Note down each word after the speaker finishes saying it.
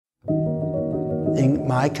in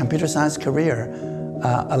my computer science career,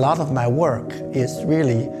 a lot of my work is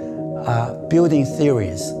really building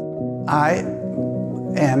theories. I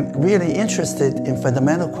am really interested in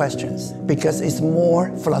fundamental questions because it's more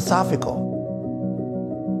philosophical.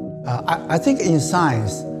 I think in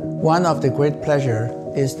science, one of the great pleasure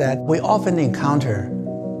is that we often encounter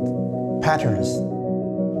patterns,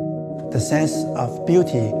 the sense of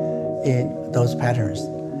beauty in those patterns.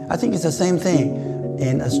 I think it's the same thing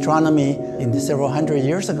in astronomy. In several hundred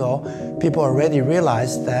years ago, people already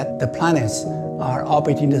realized that the planets are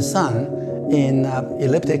orbiting the sun in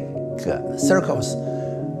elliptic circles.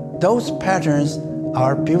 Those patterns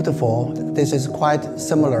are beautiful. This is quite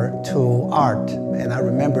similar to art. And I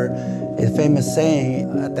remember a famous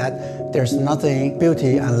saying that there's nothing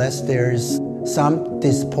beauty unless there's some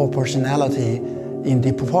disproportionality in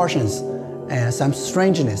the proportions and some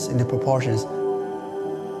strangeness in the proportions.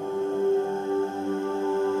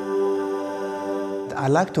 I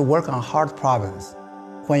like to work on hard problems.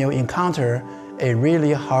 When you encounter a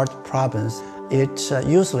really hard problem, it's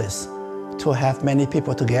useless to have many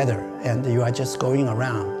people together and you are just going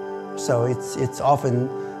around. So it's often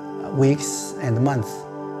weeks and months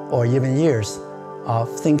or even years of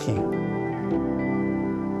thinking.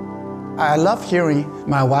 I love hearing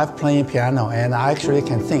my wife playing piano, and I actually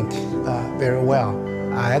can think very well.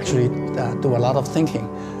 I actually do a lot of thinking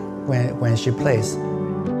when she plays.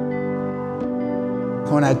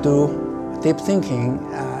 When I do deep thinking,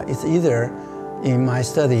 it's either in my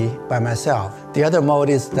study by myself. The other mode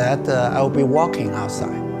is that I will be walking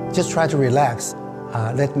outside. Just try to relax,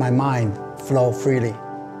 let my mind flow freely.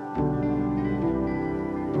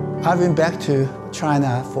 I've been back to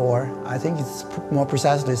China for, I think it's more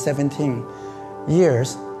precisely 17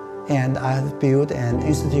 years, and I've built an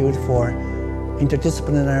institute for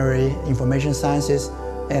interdisciplinary information sciences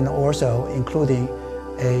and also including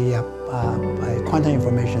a quantum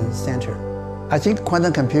information center. I think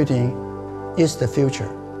quantum computing is the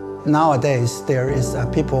future. Nowadays, there is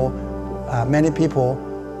many people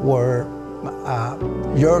were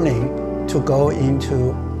yearning to go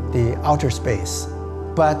into the outer space.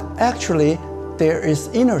 But actually, there is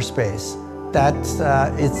inner space that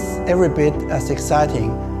is every bit as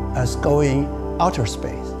exciting as going outer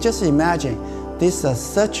space. Just imagine, these are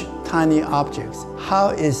such tiny objects. How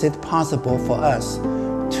is it possible for us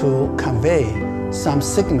to convey some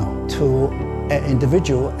signal to an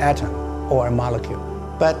individual atom or a molecule?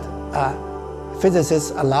 But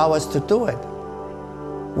physicists allow us to do it.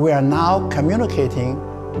 We are now communicating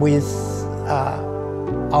with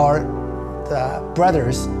our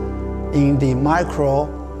brothers in the micro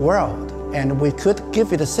world, and we could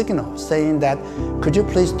give it a signal saying that, could you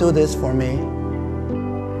please do this for me?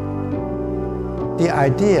 The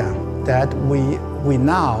idea that we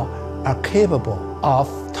now are capable of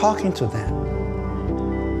talking to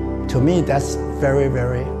them, to me that's very,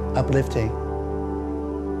 very uplifting.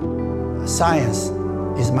 Science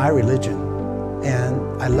is my religion,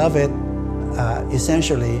 and I love it.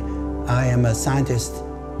 Essentially, I am a scientist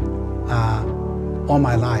all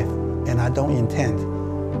my life, and I don't intend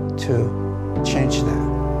to change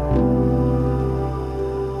that.